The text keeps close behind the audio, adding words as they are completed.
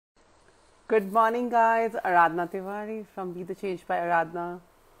Good morning, guys. Aradhna Tiwari from Be the Change by Aradhna.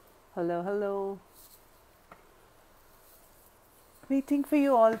 Hello, hello. Waiting for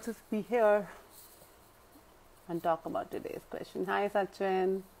you all to be here and talk about today's question. Hi,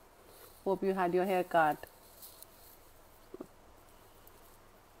 Sachin. Hope you had your hair cut.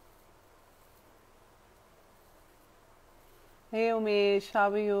 Hey, Umesh. How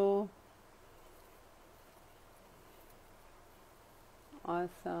are you?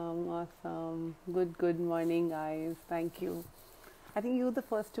 Awesome, awesome. Good morning, guys. Thank you. I think you're the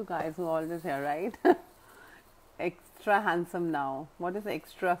first two guys who are always here, right? Extra handsome now. What is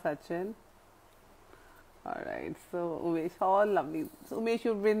extra, Sachin? Alright, so Umesh, all lovely. So Umesh,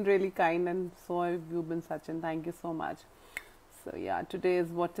 you've been really kind, and so have you been, Sachin. Thank you so much. So yeah, today is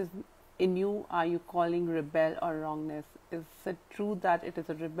what is in you are you calling rebel or wrongness? Is it true that it is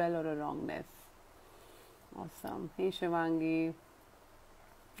a rebel or a wrongness? Awesome. Hey Shivangi.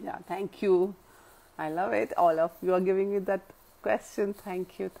 Yeah, thank you. I love it. All of you are giving me that question.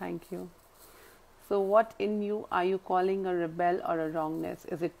 Thank you, thank you. So what in you are you calling a rebel or a wrongness?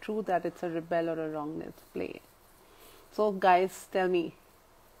 Is it true that it's a rebel or a wrongness? Play. So guys, tell me.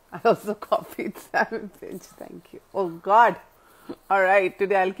 I also copied Sam Finch. Thank you. Oh God. All right.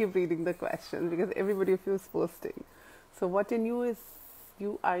 Today I'll keep reading the questions because everybody of you is posting. So what in you is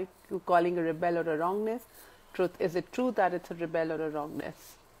you calling a rebel or a wrongness? Truth. Is it true that it's a rebel or a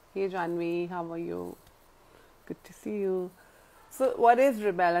wrongness? Hey Janvi, how are you? Good to see you. So what is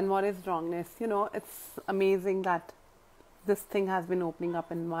rebel and what is wrongness? You know, it's amazing that this thing has been opening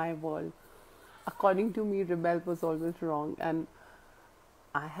up in my world. According to me, rebel was always wrong, and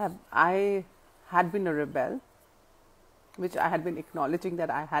I had been a rebel, which I had been acknowledging that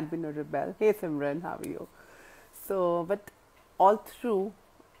I had been a rebel. Hey Simran, how are you? So, but all through,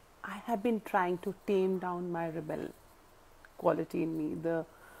 I have been trying to tame down my rebel quality in me, the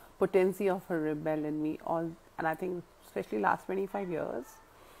potency of a rebel in me. And I think especially last 25 years,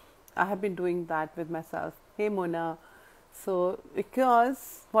 I have been doing that with myself. Hey Mona. So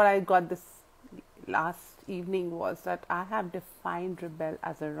because what I got this last evening was that I have defined rebel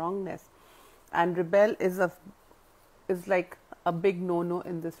as a wrongness, and rebel is like a big no-no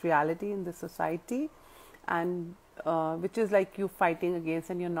in this reality, in this society, and which is like you fighting against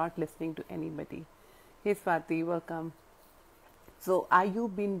and you're not listening to anybody. Hey Swati, welcome. So are you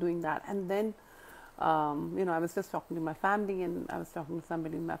been doing that? And then I was just talking to my family, and I was talking to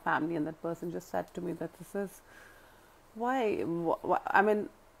somebody in my family, and that person just said to me that this is why I mean,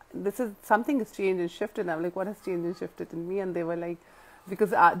 this is something has changed and shifted. I'm like, what has changed and shifted in me? And they were like, because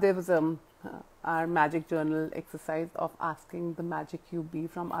there was our magic journal exercise of asking the magic you be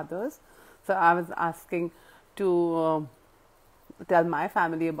from others. So I was asking to tell my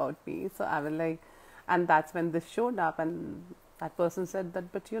family about me. So I was like, and that's when this showed up, and that person said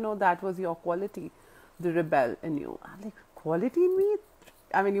that, but that was your quality, the rebel in you. I'm like, quality in me?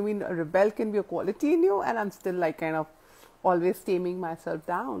 I mean, you mean a rebel can be a quality in you? And I'm still like kind of always taming myself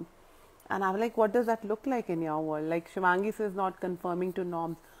down. And I'm like, what does that look like in your world? Like Shivangi says, not conforming to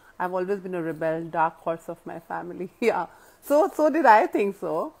norms. I've always been a rebel, dark horse of my family. Yeah. So did I think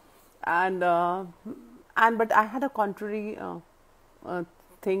so. And but I had a contrary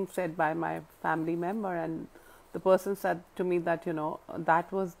thing said by my family member, and the person said to me that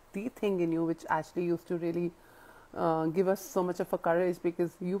that was the thing in you which actually used to really give us so much of a courage,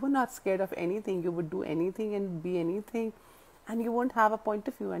 because you were not scared of anything. You would do anything and be anything, and you won't have a point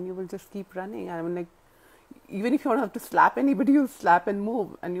of view, and you will just keep running. I mean, like, even if you don't have to slap anybody, you slap and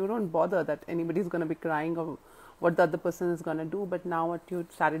move, and you don't bother that anybody's going to be crying or what the other person is going to do. But now what you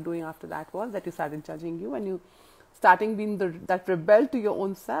started doing after that was that you started judging you, and you starting being that rebel to your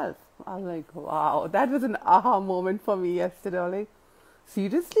own self. I was like, wow, that was an aha moment for me yesterday. I was like,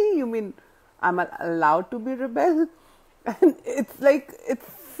 seriously? You mean I'm allowed to be rebel? And it's like,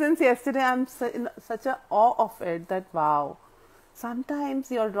 since yesterday I'm in such a awe of it that, wow,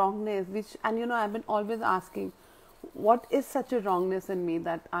 sometimes your wrongness, and I've been always asking, what is such a wrongness in me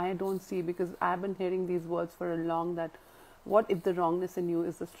that I don't see? Because I've been hearing these words for a long, that what if the wrongness in you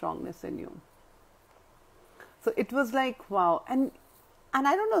is the strongness in you? So it was like, wow. And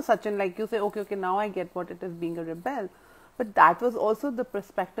I don't know, Sachin, like you say, okay, now I get what it is being a rebel. But that was also the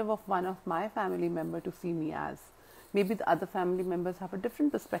perspective of one of my family member to see me as. Maybe the other family members have a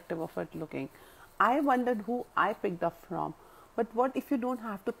different perspective of it looking. I wondered who I picked up from. But what if you don't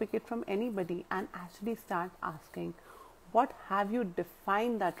have to pick it from anybody and actually start asking, what have you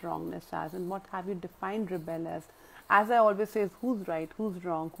defined that wrongness as, and what have you defined rebel as? As I always say, who's right, who's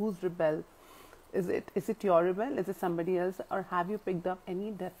wrong, who's rebel? Is it your rebel? Is it somebody else? Or have you picked up any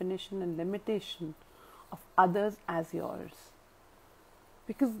definition and limitation of others as yours?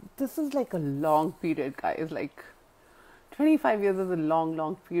 because this is like a long period, guys. Like 25 years is a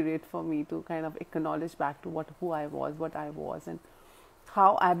long period for me to kind of acknowledge back to who I was, what I was, and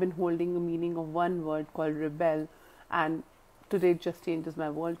how I've been holding the meaning of one word called rebel, and today it just changes my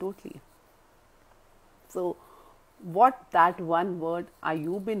world totally. So, what that one word are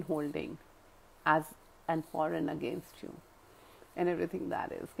you been holding as and for and against you, and everything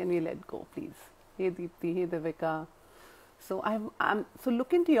that is? Can we let go, please? Hey Deepthi, hey Devika. So I'm so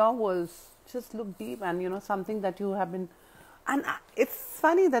look into your worlds. Just look deep, and something that you have been. And it's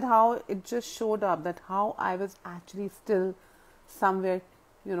funny that how it just showed up, that how I was actually still somewhere,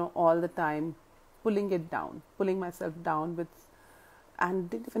 all the time, pulling it down, pulling myself down with, and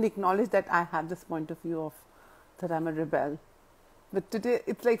didn't even acknowledge that I have this point of view of that I'm a rebel. But today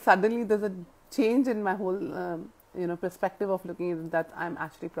it's like suddenly there's a change in my whole, perspective of looking at it, that I'm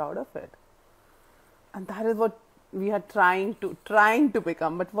actually proud of it. And that is what we are trying to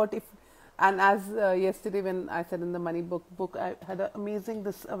become. But what if, and as yesterday when I said in the money book, I had an amazing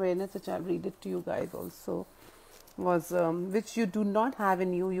this awareness, which I'll read it to you guys also, was which you do not have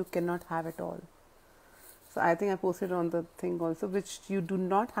in you cannot have it all. So I think I posted on the thing also, which you do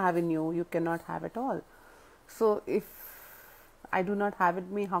not have in you cannot have it all. So if I do not have it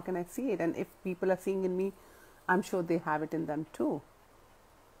in me, how can I see it? And if people are seeing in me, I'm sure they have it in them too.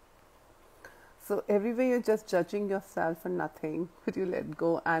 So everywhere you're just judging yourself for nothing, could you let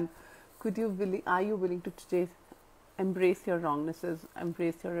go? And are you willing to today embrace your wrongnesses,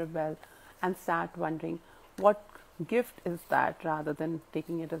 embrace your rebel, and start wondering what gift is that, rather than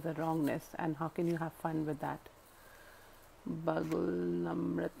taking it as a wrongness, and how can you have fun with that? Bagul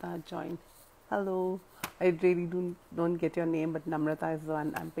Namrata joined. Hello. I really don't get your name, but Namrata is the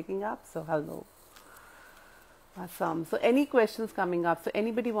one I'm picking up. So hello. Awesome. So any questions coming up? So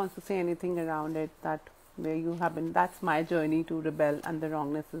anybody wants to say anything around it, that where you have been? That's my journey to rebel and the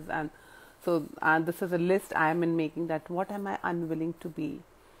wrongnesses. And so this is a list I am in making, that what am I unwilling to be?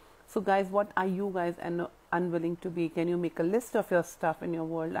 So guys, what are you guys unwilling to be? Can you make a list of your stuff in your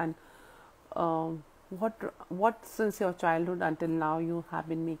world, and what since your childhood until now you have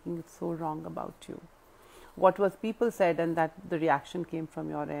been making it so wrong about you? What was people said and that the reaction came from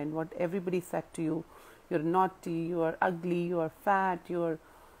your end? What everybody said to you? You're naughty, you are ugly, you are fat, you're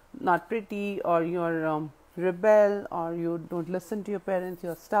not pretty, or you're rebel, or you don't listen to your parents,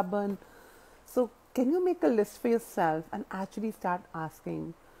 you're stubborn. So can you make a list for yourself and actually start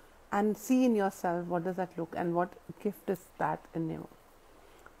asking and see in yourself, what does that look, and what gift is that in you?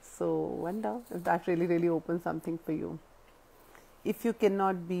 So wonder if that really opens something for you. If you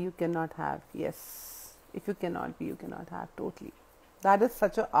cannot be, you cannot have. Yes. If you cannot be, you cannot have. Totally. That is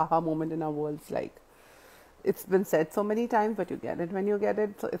such a aha moment in our worlds. Like, it's been said so many times, but you get it when you get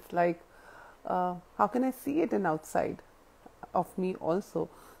it. So it's like, how can I see it in outside of me also?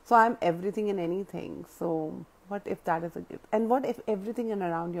 So I'm everything and anything. So what if that is a gift? And what if everything in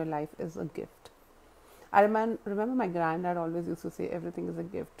around your life is a gift? I remember my granddad always used to say everything is a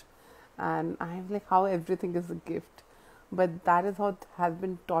gift. And I'm like, how everything is a gift? But that is what has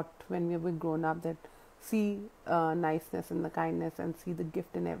been taught when we have been grown up, that see niceness and the kindness and see the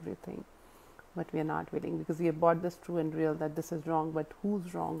gift in everything. But we are not willing, because we have bought this true and real that this is wrong. But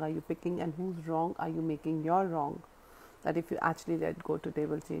whose wrong are you picking, and whose wrong are you making your wrong? That if you actually let go today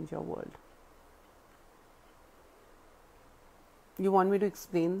will change your world. You want me to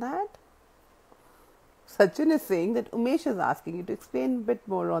explain that? Sachin is saying that Umesh is asking you to explain a bit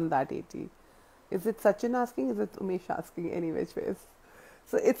more on that, AT. Is it Sachin asking? Is it Umesh asking? Any which ways.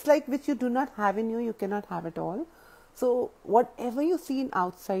 So it's like, which you do not have in you, you cannot have it all. So whatever you see in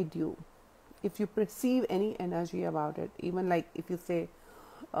outside you, if you perceive any energy about it, even like if you say,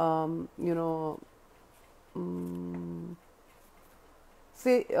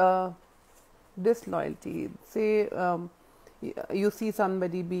 say disloyalty, say you see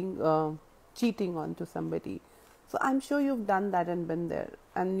somebody being cheating onto somebody. So I'm sure you've done that and been there,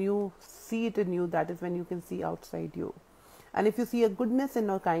 and you see it in you. That is when you can see outside you. And if you see a goodness and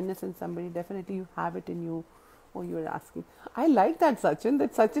or kindness in somebody, definitely you have it in you. Oh, you were asking. I like that, Sachin,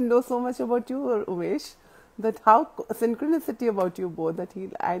 that Sachin knows so much about you, or Umesh, that how synchronicity about you both, that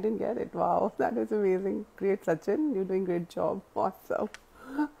I didn't get it. Wow, that is amazing. Great, Sachin. You're doing great job. Awesome.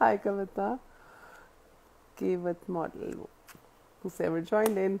 Hi, Kavita. Kevat model. Whoever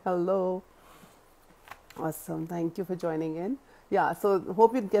joined in, hello. Awesome. Thank you for joining in. Yeah, so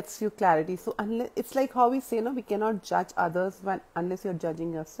hope it gets you clarity. So it's like how we say, we cannot judge others unless you're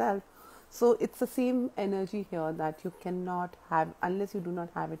judging yourself. So it's the same energy here, that you cannot have, unless you do not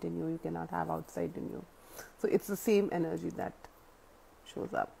have it in you, you cannot have outside in you. So it's the same energy that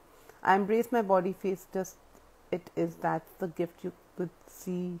shows up. I embrace my body face, just it is, that's the gift you could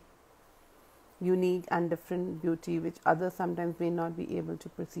see unique and different beauty which others sometimes may not be able to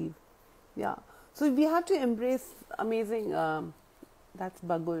perceive. Yeah. So we have to embrace amazing, that's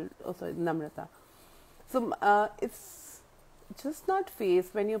Bagul, oh sorry, Namrata. So it's just not face.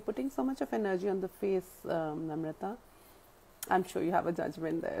 When you're putting so much of energy on the face, Namrata, I'm sure you have a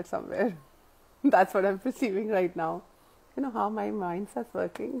judgment there somewhere. That's what I'm perceiving right now. You know how my mind starts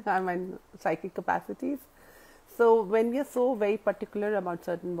working, how my psychic capacities. So when we are so very particular about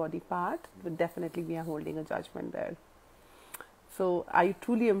certain body part, definitely we are holding a judgment there. So are you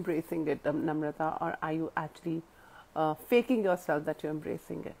truly embracing it, Namrata, or are you actually faking yourself that you're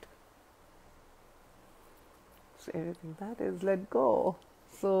embracing it? So everything that is, let go.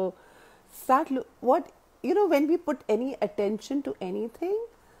 So start when we put any attention to anything,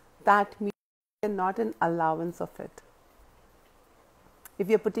 that means we're not an allowance of it. If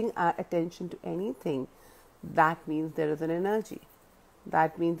you're putting attention to anything, that means there is an energy.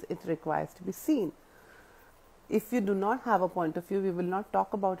 That means it requires to be seen. If you do not have a point of view, we will not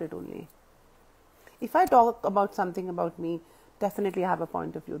talk about it only. If I talk about something about me, definitely I have a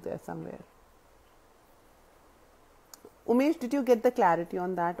point of view there somewhere. Umesh, did you get the clarity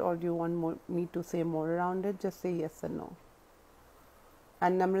on that, or do you want me to say more around it? Just say yes or no.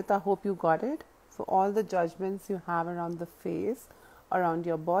 And Namrata, hope you got it. So all the judgments you have around the face, around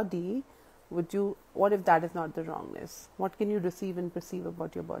your body, what if that is not the wrongness? What can you receive and perceive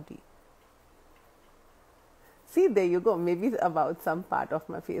about your body? See, there you go. Maybe it's about some part of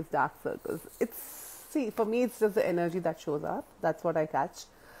my face, dark circles. For me, it's just the energy that shows up. That's what I catch.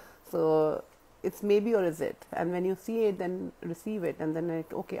 So it's maybe or is it? And when you see it, then receive it. And then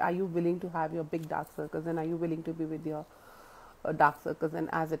okay, are you willing to have your big dark circles? And are you willing to be with your dark circles and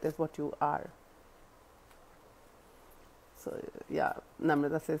as it is what you are? So yeah,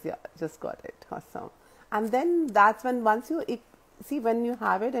 Namrata says, yeah, just got it. Awesome. And then that's when when you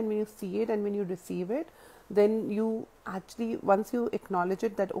have it and when you see it and when you receive it, then you actually, once you acknowledge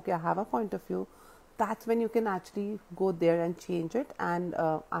it that, okay, I have a point of view, that's when you can actually go there and change it and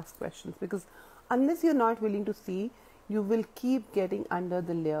ask questions. Because unless you're not willing to see, you will keep getting under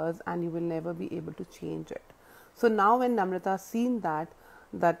the layers and you will never be able to change it. So now when Namrata has seen that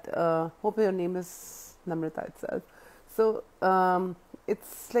hope your name is Namrata itself. So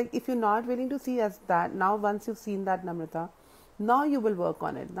it's like, if you're not willing to see as that, now once you've seen that, Namrata, now you will work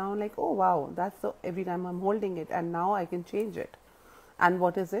on it. Now like, oh wow, that's every time I'm holding it, and now I can change it. And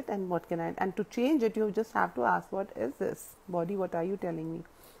what is it, and what can I, and to change it, you just have to ask, what is this body? What are you telling me?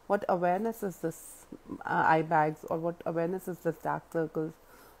 What awareness is this eye bags, or what awareness is this dark circles?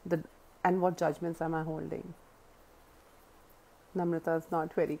 And what judgments am I holding? Namrata is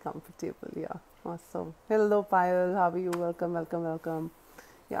not very comfortable. Yeah, awesome. Hello, Payal. How are you? Welcome, welcome, welcome.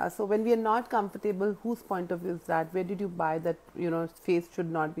 Yeah, so when we are not comfortable, whose point of view is that? Where did you buy that, face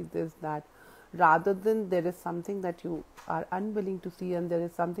should not be this, that? Rather than there is something that you are unwilling to see, and there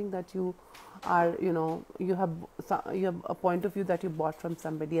is something that you are, you have a point of view that you bought from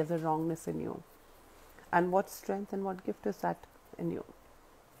somebody as a wrongness in you. And what strength and what gift is that in you?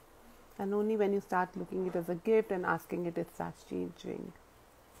 And only when you start looking at it as a gift and asking it starts changing.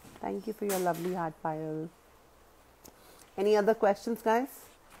 Thank you for your lovely heart, Payal. Any other questions, guys?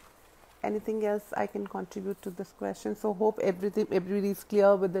 Anything else I can contribute to this question? So hope everybody is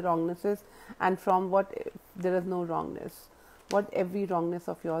clear with the wrongnesses, and from what if there is no wrongness. What every wrongness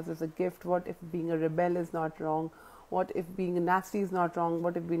of yours is a gift. What if being a rebel is not wrong? What if being nasty is not wrong?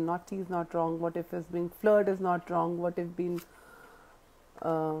 What if being naughty is not wrong? What if being flirt is not wrong? What if being,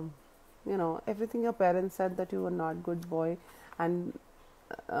 everything your parents said that you were not good boy, and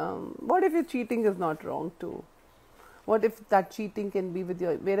what if your cheating is not wrong too? What if that cheating can be with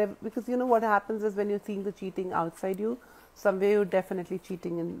your wherever? Because what happens is, when you're seeing the cheating outside you, somewhere you're definitely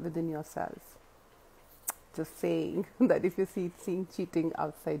cheating within yourself. Just saying that if you seeing cheating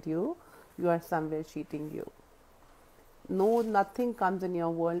outside you, you are somewhere cheating you. No, nothing comes in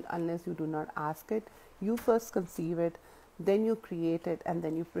your world unless you do not ask it. You first conceive it, then you create it, and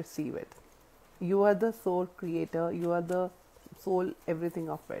then you perceive it. You are the sole creator. You are the sole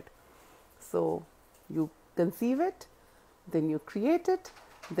everything of it. So you conceive it, then you create it,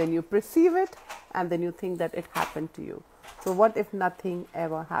 then you perceive it, and then you think that it happened to you. So what if nothing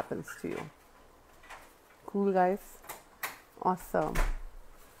ever happens to you? Cool, guys? Awesome.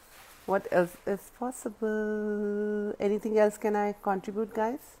 What else is possible? Anything else can I contribute,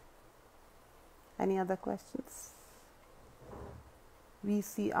 guys? Any other questions? We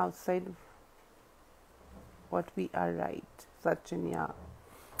see outside what we are, right? Sachin, yeah.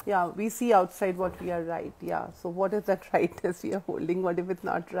 Yeah, we see outside what we are right. Yeah, so what is that rightness we are holding? What if it's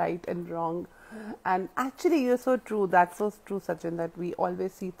not right and wrong? And actually, you're so true. That's so true, Sachin, that we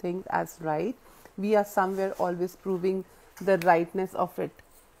always see things as right. We are somewhere always proving the rightness of it.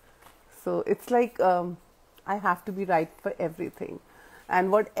 So it's like I have to be right for everything.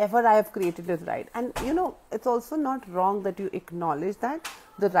 And whatever I have created is right. And it's also not wrong that you acknowledge that,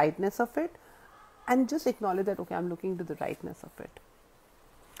 the rightness of it, and just acknowledge that, okay, I'm looking to the rightness of it.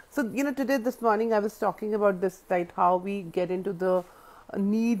 So, today, this morning, I was talking about this, right? How we get into the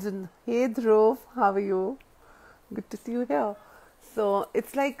needs. And hey, Dhruv, how are you? Good to see you here. So,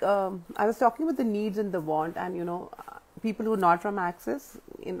 it's like I was talking about the needs and the want, and people who are not from Access.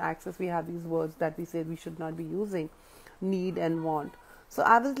 In Access, we have these words that we say we should not be using, need and want. So,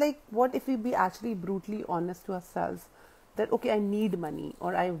 I was like, what if we be actually brutally honest to ourselves that, okay, I need money,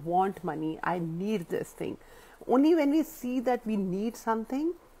 or I want money, I need this thing. Only when we see that we need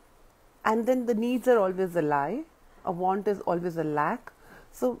something, and then the needs are always a lie, a want is always a lack.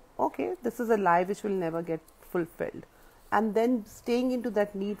 So, okay, this is a lie which will never get fulfilled. And then staying into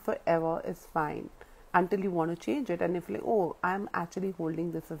that need forever is fine until you want to change it. And if like, oh, I'm actually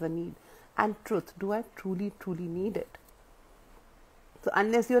holding this as a need. And truth, do I truly, truly need it? So,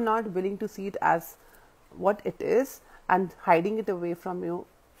 unless you're not willing to see it as what it is and hiding it away from you,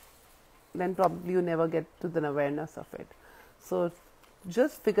 then probably you never get to the awareness of it. So,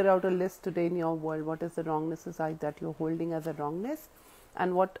 just figure out a list today in your world. What is the wrongness that you're holding as a wrongness,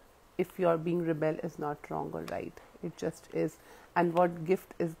 and what if your being rebel is not wrong or right, it just is, and what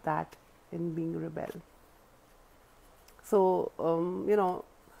gift is that in being rebel. So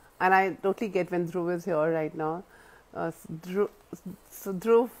and I totally get when Dhruv is here right now.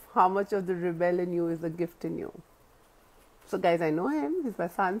 Dhruv, how much of the rebel in you is a gift in you? So guys, I know him, he's my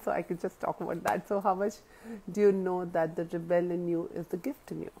son, so I could just talk about that. So how much do you know that the rebel in you is the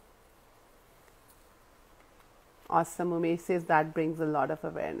gift in you? Awesome. Umesh says that brings a lot of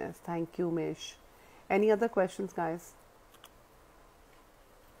awareness. Thank you, Umesh. Any other questions, guys?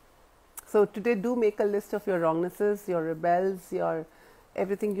 So today, do make a list of your wrongnesses, your rebels, your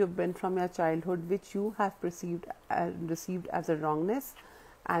everything you've been from your childhood, which you have perceived and received as a wrongness,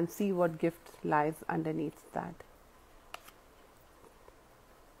 and see what gift lies underneath that.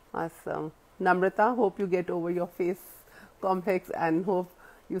 Awesome. Namrata, hope you get over your face complex and hope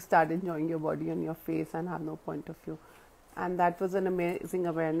you start enjoying your body and your face and have no point of view. And that was an amazing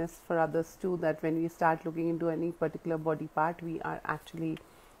awareness for others too, that when we start looking into any particular body part, we are actually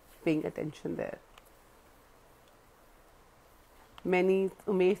paying attention there.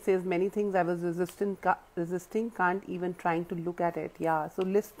 Umesh says, many things I was resisting, can't even trying to look at it. Yeah, so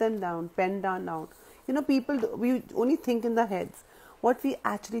list them down, pen down. People, we only think in the heads. What we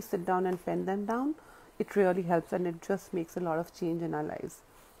actually sit down and pen them down, it really helps, and it just makes a lot of change in our lives.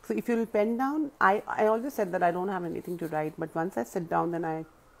 So if you'll pen down, I always said that I don't have anything to write, but once I sit down, then I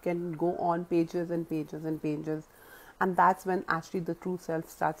can go on pages and pages and pages, and that's when actually the true self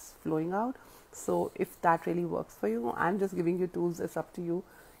starts flowing out. So if that really works for you, I'm just giving you tools. It's up to you.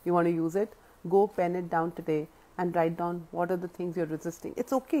 You want to use it, go pen it down today and write down what are the things you're resisting.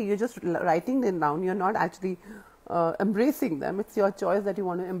 It's okay, you're just writing them down, you're not actually embracing them. It's your choice that you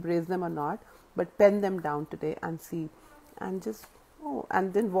want to embrace them or not, but pen them down today and see, and just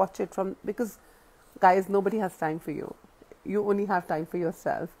and then watch it from, because guys, nobody has time for you. You only have time for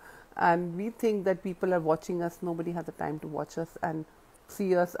yourself, and we think that people are watching us. Nobody has the time to watch us and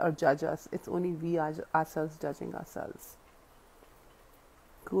see us or judge us. It's only we ourselves judging ourselves.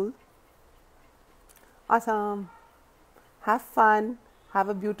 Cool. Awesome. Have fun. Have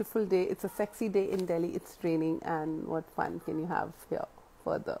a beautiful day. It's a sexy day in Delhi. It's raining, and what fun can you have here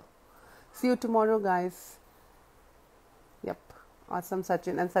further? See you tomorrow, guys. Yep. Awesome,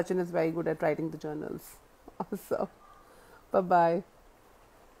 Sachin. And Sachin is very good at writing the journals. Awesome. Bye-bye.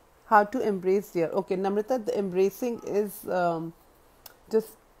 How to embrace, dear. Okay, Namrata, the embracing is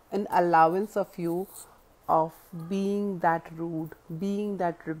just an allowance of you of being that rude, being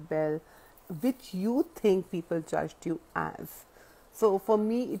that rebel, which you think people judged you as. So for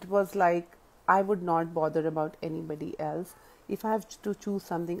me, it was like, I would not bother about anybody else. If I have to choose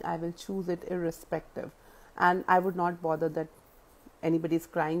something, I will choose it irrespective. And I would not bother that anybody is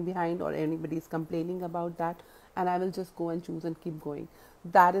crying behind or anybody is complaining about that. And I will just go and choose and keep going.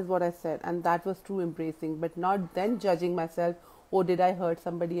 That is what I said. And that was true embracing, but not then judging myself. Oh, did I hurt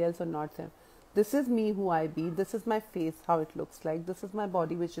somebody else or not them? This is me, who I be. This is my face, how it looks like. This is my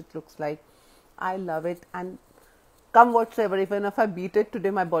body, which it looks like. I love it. And come whatsoever, even if I beat it today,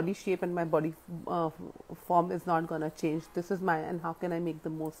 my body shape and my body form is not going to change. This is and how can I make the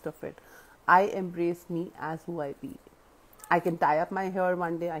most of it? I embrace me as who I be. I can tie up my hair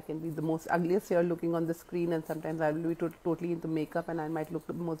one day. I can be the most ugliest hair looking on the screen, and sometimes I will be totally into makeup, and I might look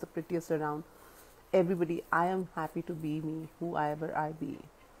the most prettiest around. Everybody, I am happy to be me, whoever I be.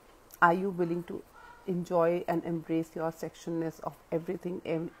 Are you willing to enjoy and embrace your sectionness of everything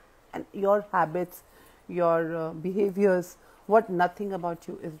and your habits, your behaviors? What nothing about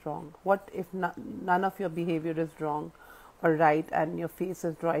you is wrong? What if none of your behavior is wrong or right, and your face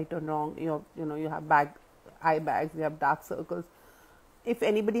is right or wrong? You have eye bags, you have dark circles. If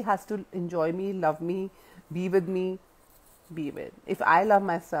anybody has to enjoy me, love me, be with me, be with. If I love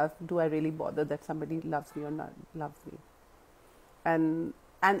myself, do I really bother that somebody loves me or not loves me? And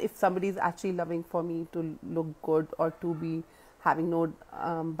if somebody is actually loving for me to look good or to be having no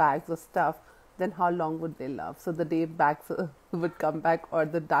bags or stuff, then how long would they love? So the day bags would come back or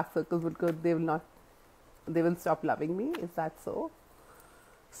the dark circles would go, they will stop loving me. Is that so?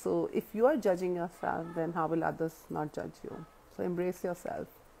 So if you are judging yourself, then how will others not judge you? So embrace yourself.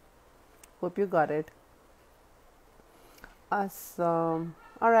 Hope you got it. Awesome.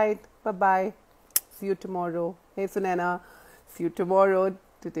 All right. Bye-bye. See you tomorrow. Hey, Sunana. See you tomorrow.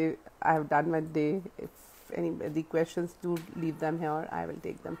 Today I have done my day. If any questions, do leave them here. I will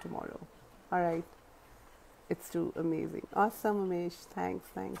take them tomorrow. All right. It's too amazing. Awesome, Umesh. Thanks.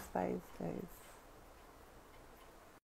 Bye, guys.